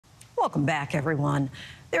Welcome back, everyone.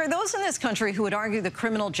 There are those in this country who would argue the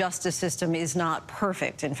criminal justice system is not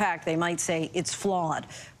perfect. In fact, they might say it's flawed,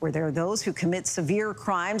 where there are those who commit severe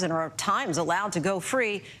crimes and are at times allowed to go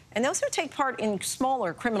free, and those who take part in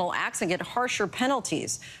smaller criminal acts and get harsher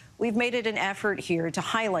penalties. We've made it an effort here to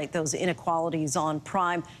highlight those inequalities on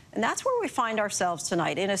crime, and that's where we find ourselves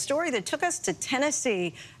tonight, in a story that took us to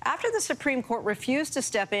Tennessee after the Supreme Court refused to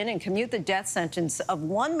step in and commute the death sentence of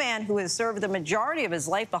one man who has served the majority of his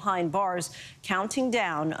life behind bars, counting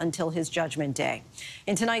down until his judgment day.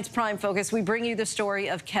 In tonight's Prime Focus, we bring you the story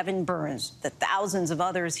of Kevin Burns, the thousands of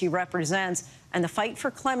others he represents, and the fight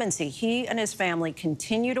for clemency he and his family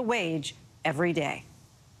continue to wage every day.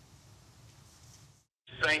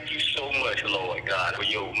 Thank you so much, Lord God, for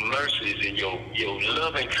your mercies and your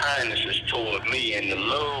loving kindnesses toward me and the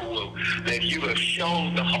love that you have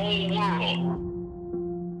shown the whole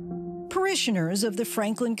world. Parishioners of the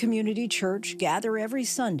Franklin Community Church gather every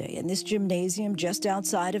Sunday in this gymnasium just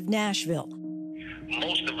outside of Nashville.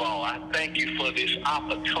 Most of all, I thank you for this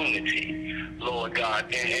opportunity, Lord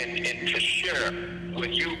God, and to share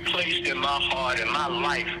what you placed in my heart and my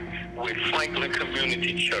life with Franklin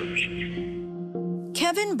Community Church.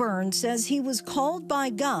 Kevin Burns says he was called by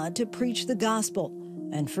God to preach the gospel,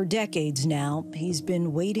 and for decades now, he's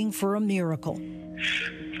been waiting for a miracle.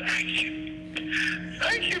 Thank you.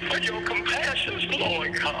 Thank you for your compassion,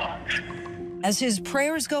 Lord God. As his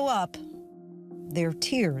prayers go up, their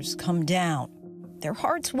tears come down. Their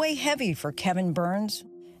hearts weigh heavy for Kevin Burns,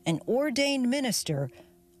 an ordained minister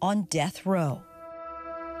on death row.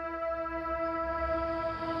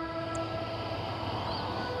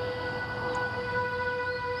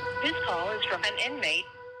 This call is from an inmate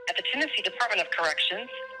at the Tennessee Department of Corrections.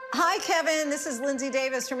 Hi, Kevin. This is Linsey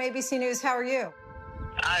Davis from ABC News. How are you?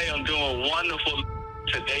 I am doing wonderful.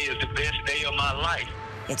 Today is the best day of my life.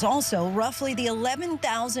 It's also roughly the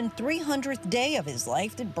 11,300th day of his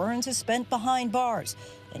life that Burns has spent behind bars.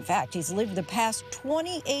 In fact, he's lived the past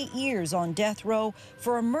 28 years on death row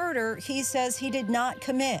for a murder he says he did not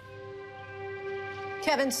commit.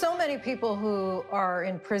 Kevin, so many people who are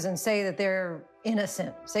in prison say that they're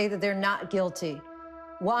innocent, say that they're not guilty.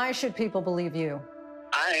 Why should people believe you?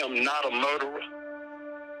 I am not a murderer.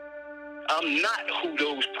 I'm not who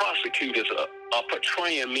those prosecutors are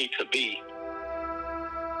portraying me to be.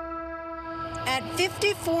 At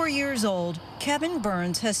 54 years old, Kevin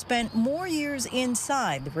Burns has spent more years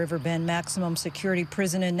inside the Riverbend Maximum Security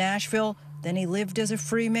Prison in Nashville than he lived as a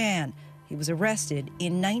free man. He was arrested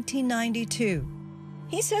in 1992.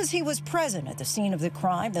 He says he was present at the scene of the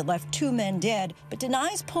crime that left two men dead, but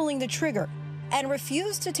denies pulling the trigger and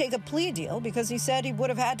refused to take a plea deal because he said he would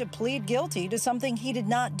have had to plead guilty to something he did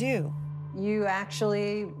not do. You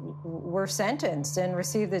actually were sentenced and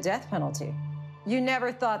received the death penalty. You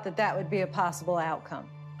never thought that that would be a possible outcome.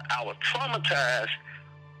 I was traumatized,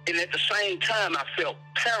 and at the same time, I felt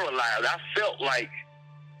paralyzed. I felt like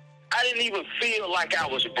I didn't even feel like I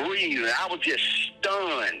was breathing. I was just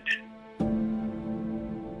stunned.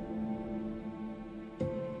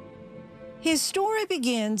 His story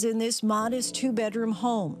begins in this modest two-bedroom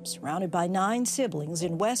home, surrounded by 9 siblings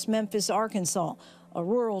in West Memphis, Arkansas, a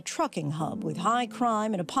rural trucking hub with high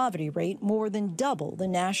crime and a poverty rate more than double the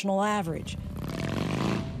national average.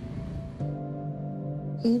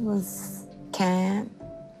 He was kind,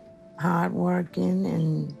 hardworking,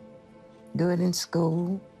 and good in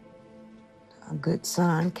school. A good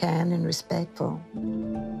son, kind and respectful.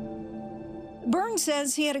 Burns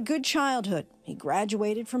says he had a good childhood. He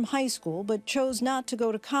graduated from high school but chose not to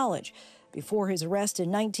go to college. Before his arrest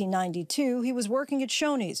in 1992, he was working at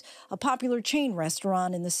Shoney's, a popular chain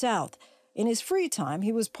restaurant in the South. In his free time,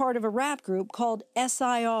 he was part of a rap group called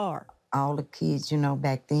SIR. All the kids, you know,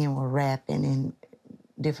 back then were rapping and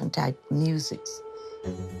different type of musics.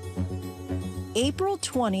 April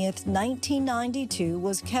 20th, 1992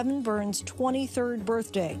 was Kevin Burns' 23rd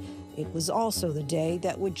birthday. It was also the day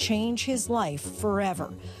that would change his life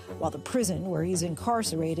forever. While the prison where he's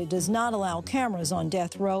incarcerated does not allow cameras on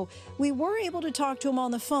death row, we were able to talk to him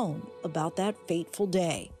on the phone about that fateful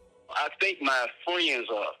day. I think my friends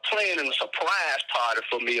are planning a surprise party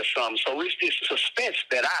for me or something, so it's this suspense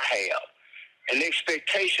that I have, an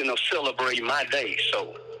expectation of celebrating my day,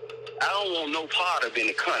 so I don't want no part of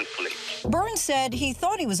any conflict. Burns said he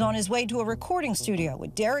thought he was on his way to a recording studio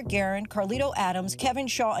with Derek Guerin, Carlito Adams, Kevin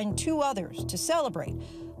Shaw, and 2 others to celebrate.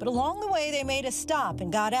 But along the way, they made a stop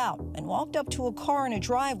and got out and walked up to a car in a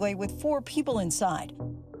driveway with 4 people inside.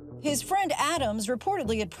 His friend Adams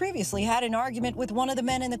reportedly had previously had an argument with one of the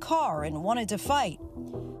men in the car and wanted to fight.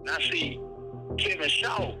 I see Kevin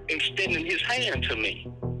Shaw extending his hand to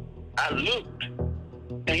me. I looked,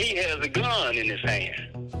 and he has a gun in his hand.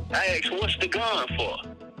 I asked, what's the gun for?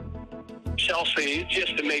 Shaw said, it's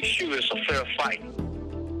just to make sure it's a fair fight.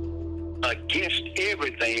 Against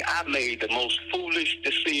everything, I made the most foolish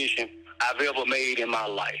decision I've ever made in my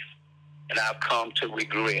life, and I've come to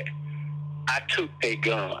regret. I took that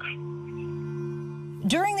gun.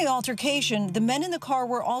 During the altercation, the men in the car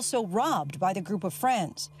were also robbed by the group of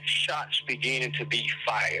friends. Shots began to be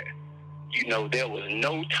fired. You know, there was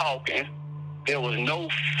no talking. There was no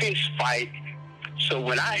fist fight. So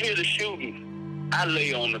when I hear the shooting, I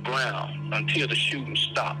lay on the ground until the shooting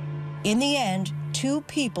stopped. In the end, 2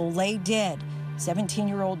 people lay dead,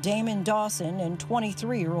 17-year-old Damon Dawson and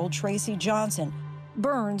 23-year-old Tracy Johnson.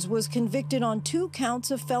 Burns was convicted on 2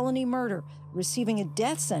 counts of felony murder, receiving a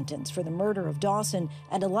death sentence for the murder of Dawson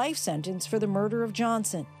and a life sentence for the murder of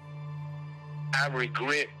Johnson. I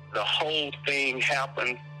regret the whole thing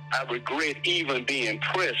happened. I regret even being in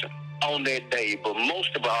prison on that day, but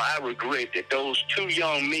most of all, I regret that those 2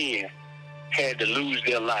 young men had to lose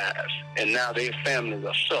their lives, and now their families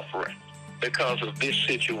are suffering because of this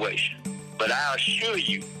situation. But I assure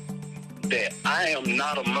you that I am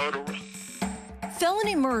not a murderer.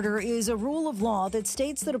 Felony murder is a rule of law that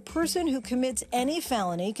states that a person who commits any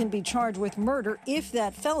felony can be charged with murder if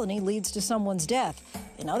that felony leads to someone's death.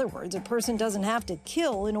 In other words, a person doesn't have to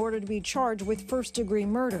kill in order to be charged with first-degree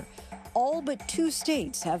murder. All but 2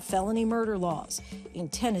 states have felony murder laws. In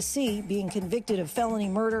Tennessee, being convicted of felony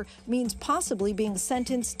murder means possibly being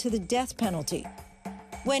sentenced to the death penalty.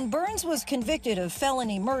 When Burns was convicted of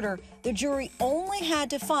felony murder, the jury only had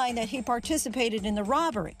to find that he participated in the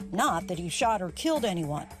robbery, not that he shot or killed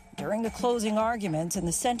anyone. During the closing arguments and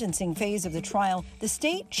the sentencing phase of the trial, the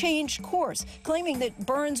state changed course, claiming that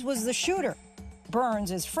Burns was the shooter.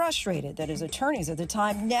 Burns is frustrated that his attorneys at the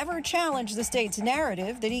time never challenged the state's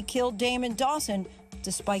narrative that he killed Damon Dawson,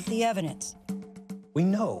 despite the evidence. We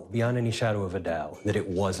know beyond any shadow of a doubt that it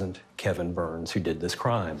wasn't Kevin Burns who did this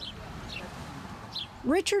crime.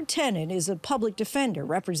 Richard Tennant is a public defender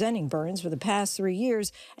representing Burns for the past 3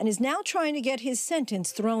 years and is now trying to get his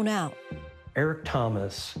sentence thrown out. Eric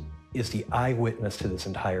Thomas is the eyewitness to this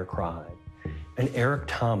entire crime. And Eric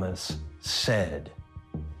Thomas said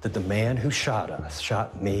that the man who shot us,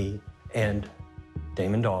 shot me and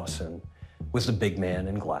Damon Dawson, was the big man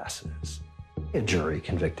in glasses. A jury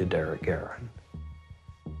convicted Derek Guerin.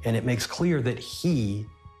 And it makes clear that he,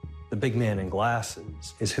 the big man in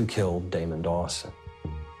glasses, is who killed Damon Dawson.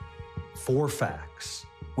 4 facts.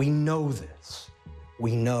 We know this.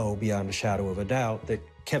 We know beyond a shadow of a doubt that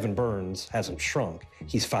Kevin Burns hasn't shrunk.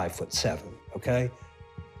 He's 5'7", okay?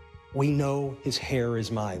 We know his hair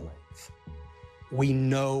is my length. We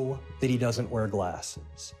know that he doesn't wear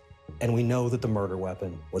glasses. And we know that the murder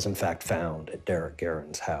weapon was in fact found at Derek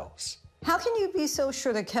Guerin's house. How can you be so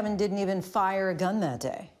sure that Kevin didn't even fire a gun that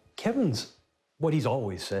day? Kevin's, what he's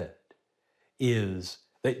always said is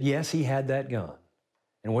that yes, he had that gun.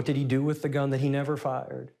 And what did he do with the gun that he never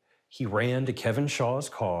fired? He ran to Kevin Shaw's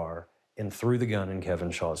car and threw the gun in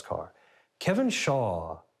Kevin Shaw's car. Kevin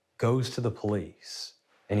Shaw goes to the police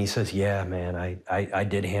and he says, yeah, man, I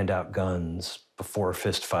did hand out guns before a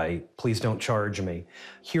fist fight. Please don't charge me.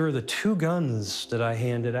 Here are the 2 guns that I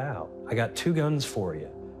handed out. I got 2 guns for you.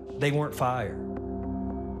 They weren't fired.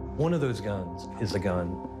 One of those guns is the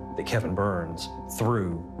gun that Kevin Burns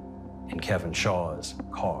threw in Kevin Shaw's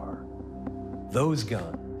car. Those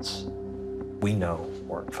guns, we know,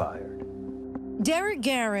 weren't fired. Derek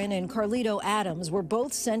Guerin and Carlito Adams were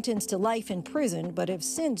both sentenced to life in prison, but have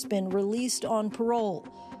since been released on parole.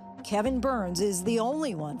 Kevin Burns is the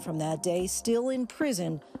only one from that day still in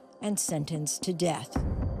prison and sentenced to death.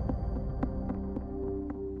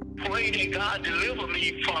 Pray that God deliver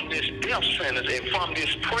me from this death sentence and from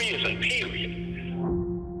this prison, period.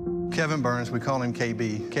 Kevin Burns, we call him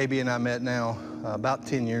KB. KB and I met now about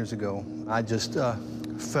 10 years ago. I just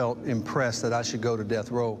felt impressed that I should go to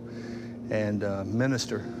death row and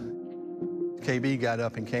minister. KB got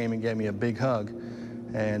up and came and gave me a big hug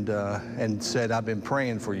and said, I've been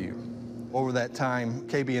praying for you. Over that time,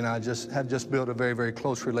 KB and I have just built a very, very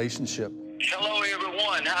close relationship. Hello,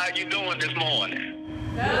 everyone. How are you doing this morning?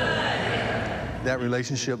 Good. That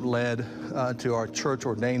relationship led to our church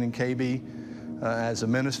ordaining KB as a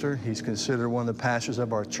minister. He's considered one of the pastors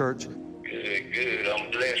of our church. Good, good. I'm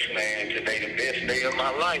blessed, man. Today the best day of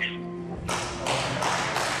my life.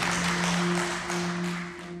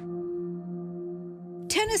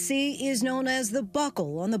 Tennessee is known as the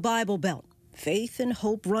buckle on the Bible Belt. Faith and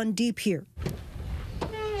hope run deep here.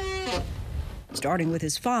 Starting with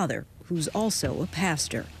his father, who's also a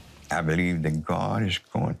pastor. I believe that God is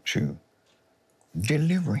going to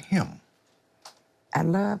deliver him. I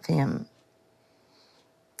love him.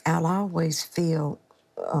 I'll always feel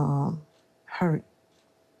hurt,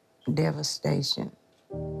 devastation.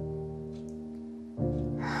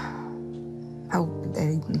 Hope that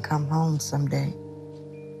he can come home someday.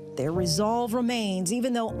 Their resolve remains,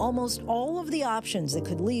 even though almost all of the options that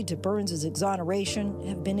could lead to Burns' exoneration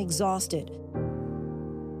have been exhausted.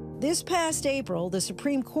 This past April, the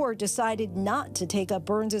Supreme Court decided not to take up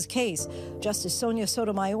Burns' case. Justice Sonia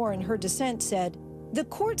Sotomayor, in her dissent, said, "The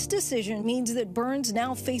court's decision means that Burns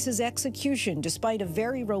now faces execution, despite a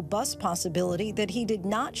very robust possibility that he did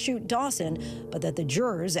not shoot Dawson, but that the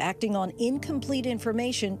jurors, acting on incomplete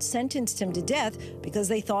information, sentenced him to death because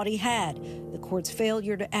they thought he had. The court's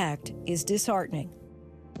failure to act is disheartening."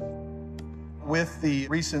 With the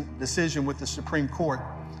recent decision with the Supreme Court,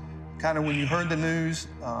 kind of when you heard the news,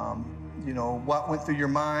 you know, what went through your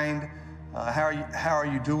mind? How are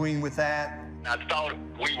you doing with that? I thought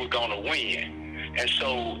we were going to win. And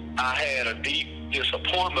so I had a deep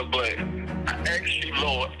disappointment, but I asked you,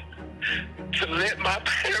 Lord, to let my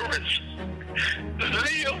parents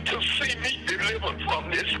live to see me delivered from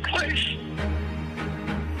this place.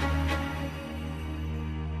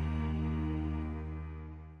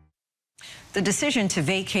 The decision to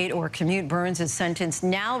vacate or commute Burns' sentence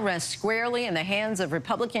now rests squarely in the hands of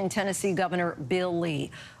Republican Tennessee Governor Bill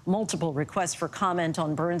Lee. Multiple requests for comment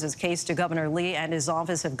on Burns' case to Governor Lee and his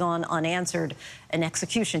office have gone unanswered. An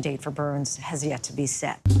execution date for Burns has yet to be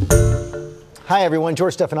set. Hi, everyone.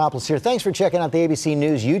 George Stephanopoulos here. Thanks for checking out the ABC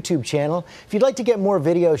News YouTube channel. If you'd like to get more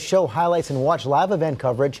videos, show highlights, and watch live event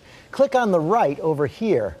coverage, click on the right over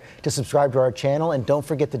here to subscribe to our channel. And don't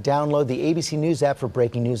forget to download the ABC News app for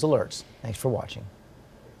breaking news alerts. Thanks for watching.